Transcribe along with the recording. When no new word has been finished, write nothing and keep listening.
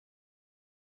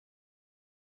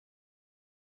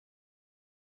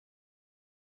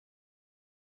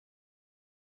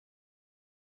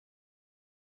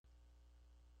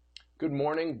Good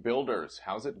morning, builders.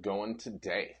 How's it going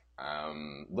today?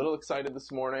 Little excited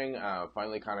this morning.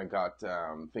 Finally kind of got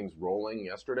things rolling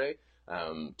yesterday.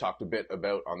 Talked a bit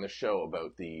about on this show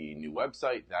about the new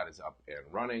website that is up and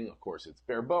running. Of course, it's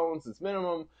bare bones, it's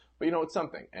minimum, but it's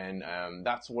something. And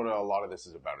that's what a lot of this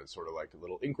is about. It's sort of like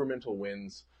little incremental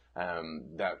wins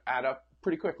that add up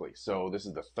pretty quickly. So this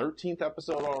is the 13th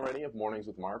episode already of Mornings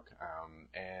with Mark.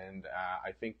 And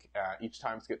I think each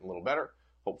time it's getting a little better,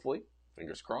 hopefully.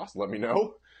 Fingers crossed, let me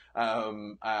know.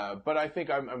 But I think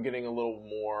I'm getting a little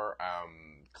more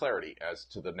clarity as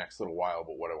to the next little while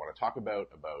about what I want to talk about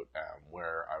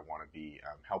where I want to be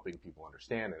helping people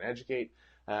understand and educate.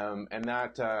 And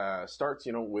that starts,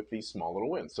 with these small little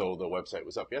wins. So the website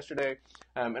was up yesterday,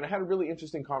 and I had a really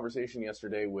interesting conversation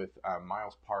yesterday with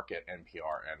Miles Park at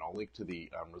NPR, and I'll link to the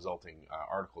resulting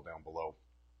article down below.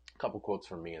 Couple quotes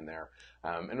from me in there.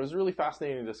 And it was a really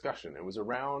fascinating discussion. It was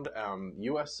around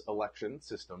U.S. election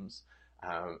systems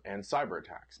and cyber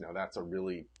attacks. Now, that's a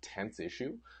really tense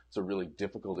issue. It's a really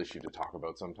difficult issue to talk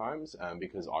about sometimes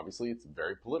because obviously it's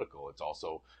very political. It's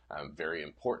also very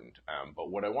important. But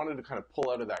what I wanted to kind of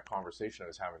pull out of that conversation I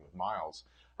was having with Miles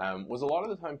was a lot of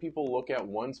the time people look at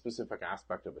one specific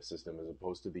aspect of a system as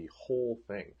opposed to the whole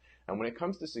thing. And when it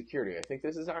comes to security, I think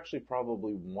this is actually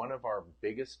probably one of our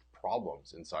biggest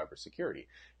problems in cybersecurity,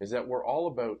 is that we're all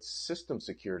about system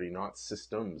security, not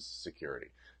systems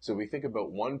security. So we think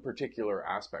about one particular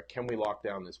aspect. Can we lock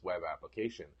down this web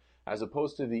application? As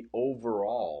opposed to the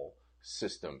overall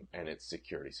system and its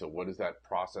security. So what does that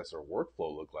process or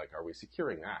workflow look like? Are we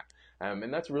securing that?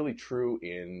 And that's really true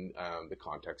in the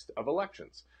context of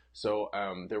elections. So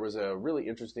there was a really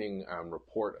interesting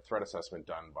report, a threat assessment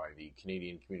done by the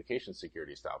Canadian Communications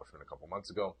Security Establishment a couple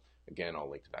months ago. Again, I'll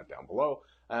link to that down below.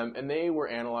 And they were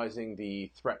analyzing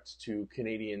the threats to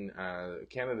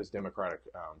Canada's democratic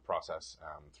process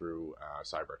through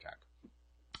cyber attack.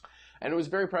 And it was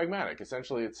very pragmatic.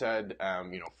 Essentially, it said,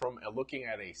 from looking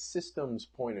at a systems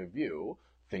point of view,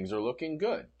 things are looking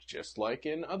good, just like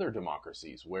in other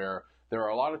democracies, where there are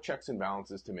a lot of checks and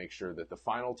balances to make sure that the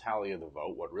final tally of the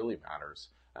vote, what really matters,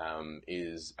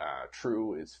 is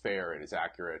true, is fair, it is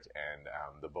accurate, and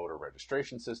the voter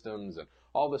registration systems and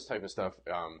all this type of stuff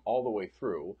all the way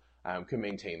through can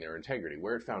maintain their integrity.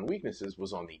 Where it found weaknesses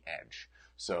was on the edge.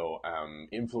 So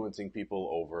influencing people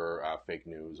over fake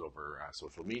news, over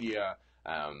social media,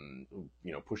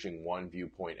 pushing one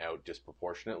viewpoint out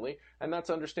disproportionately. And that's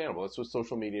understandable. That's what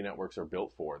social media networks are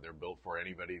built for. They're built for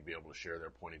anybody to be able to share their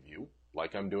point of view,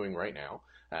 like I'm doing right now.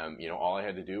 All I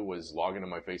had to do was log into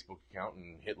my Facebook account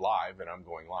and hit live, and I'm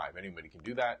going live. Anybody can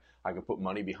do that. I can put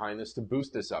money behind this to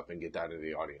boost this up and get that into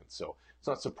the audience. So it's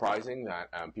not surprising that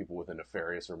people with a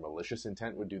nefarious or malicious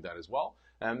intent would do that as well.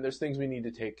 There's things we need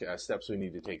to take, steps we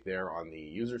need to take there on the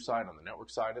user side, on the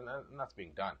network side, and that's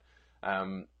being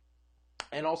done.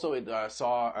 And also it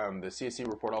saw, the CSC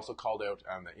report also called out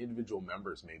that individual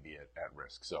members may be at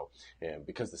risk. So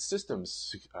because the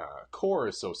system's core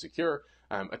is so secure,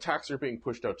 attacks are being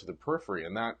pushed out to the periphery.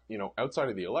 And that, outside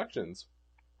of the elections,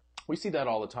 we see that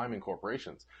all the time in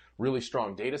corporations. Really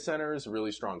strong data centers,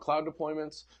 really strong cloud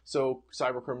deployments. So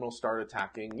cyber criminals start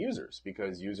attacking users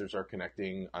because users are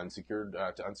connecting unsecured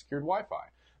to unsecured Wi-Fi.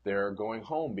 They're going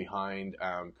home behind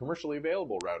commercially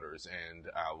available routers and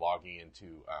logging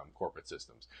into corporate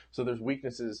systems. So there's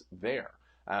weaknesses there.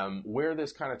 Where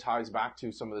this kind of ties back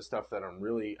to some of the stuff that I'm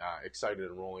really excited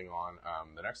and rolling on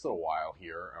the next little while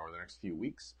here, or the next few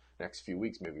weeks,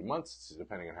 maybe months,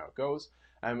 depending on how it goes,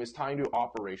 is tying to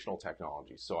operational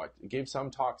technology. So I gave some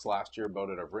talks last year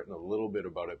about it. I've written a little bit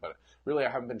about it, but really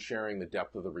I haven't been sharing the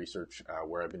depth of the research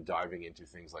where I've been diving into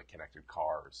things like connected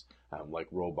cars, like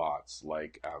robots,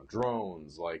 like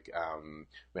drones, like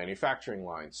manufacturing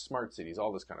lines, smart cities,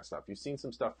 all this kind of stuff. You've seen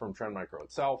some stuff from Trend Micro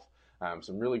itself.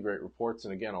 Some really great reports,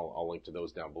 and again, I'll link to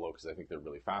those down below because I think they're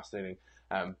really fascinating.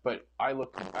 But I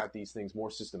look at these things more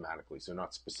systematically, so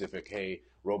not specific, hey,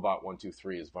 robot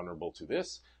 123 is vulnerable to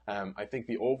this. I think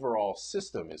the overall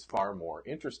system is far more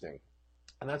interesting.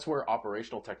 And that's where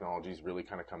operational technologies really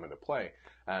kind of come into play.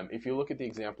 If you look at the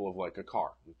example of like a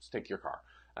car, let's take your car.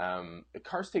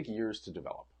 Cars take years to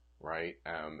develop. Right?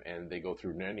 And they go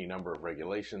through any number of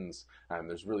regulations.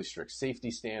 There's really strict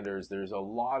safety standards. There's a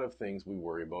lot of things we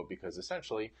worry about because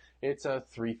essentially it's a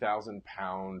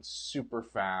 3,000-pound, super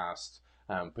fast,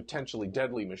 potentially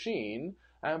deadly machine,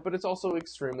 but it's also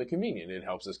extremely convenient. It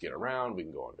helps us get around. We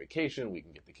can go on vacation. We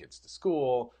can get the kids to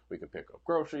school. We can pick up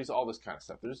groceries, all this kind of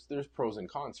stuff. There's pros and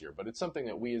cons here, but it's something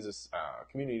that we as a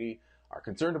community are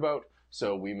concerned about.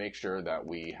 So we make sure that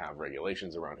we have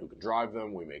regulations around who can drive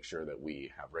them. We make sure that we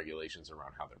have regulations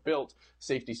around how they're built,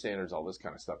 safety standards, all this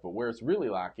kind of stuff. But where it's really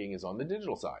lacking is on the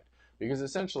digital side. because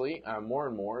essentially, more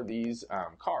and more, these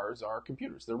cars are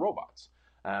computers. They're robots.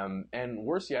 And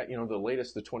worse yet, the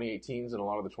latest, the 2018s and a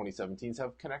lot of the 2017s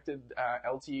have connected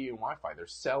LTE and Wi-Fi. They're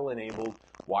cell-enabled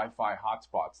Wi-Fi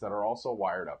hotspots that are also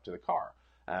wired up to the car.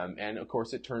 And of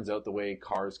course, it turns out the way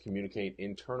cars communicate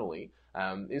internally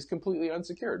is completely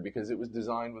unsecured because it was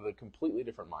designed with a completely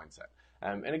different mindset.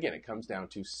 And again, it comes down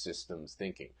to systems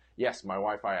thinking. Yes, my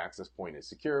Wi-Fi access point is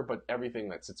secure, but everything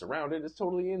that sits around it is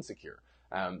totally insecure.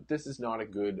 This is not a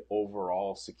good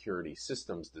overall security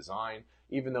systems design,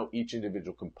 even though each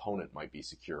individual component might be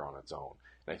secure on its own.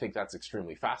 And I think that's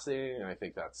extremely fascinating, and I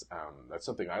think that's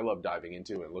something I love diving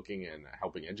into and looking and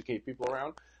helping educate people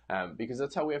around, because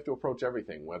that's how we have to approach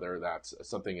everything, whether that's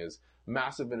something as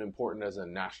massive and important as a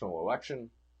national election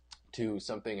to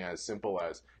something as simple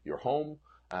as your home,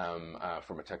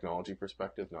 from a technology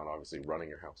perspective, not obviously running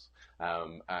your house,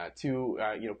 to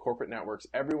corporate networks.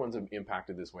 Everyone's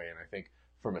impacted this way, and I think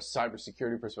from a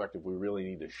cybersecurity perspective, we really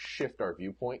need to shift our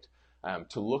viewpoint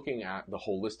to looking at the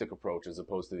holistic approach as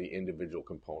opposed to the individual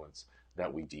components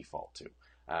that we default to.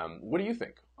 What do you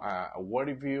think? What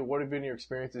have been your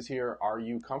experiences here? Are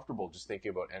you comfortable just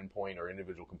thinking about endpoint or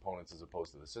individual components as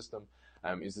opposed to the system?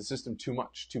 Is the system too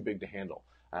much, too big to handle?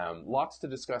 Lots to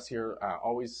discuss here.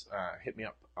 Always hit me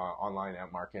up online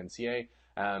at MarkNCA.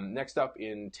 Next up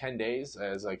in 10 days,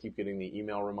 as I keep getting the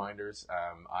email reminders,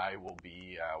 I will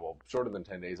be, shorter than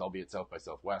 10 days, I'll be at South by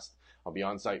Southwest. I'll be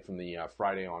on site from the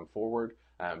Friday on forward,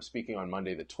 speaking on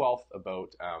Monday the 12th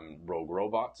about rogue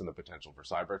robots and the potential for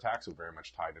cyber attacks. So very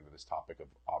much tied into this topic of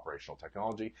operational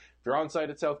technology. If you're on site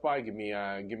at South by, give me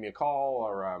a call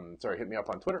or hit me up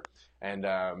on Twitter, and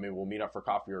maybe we'll meet up for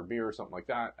coffee or a beer or something like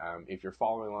that. If you're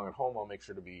following along at home, I'll make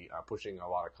sure to be pushing a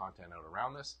lot of content out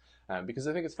around this because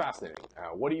I think it's fascinating.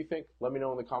 What do you think? Let me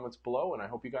know in the comments below, and I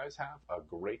hope you guys have a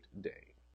great day.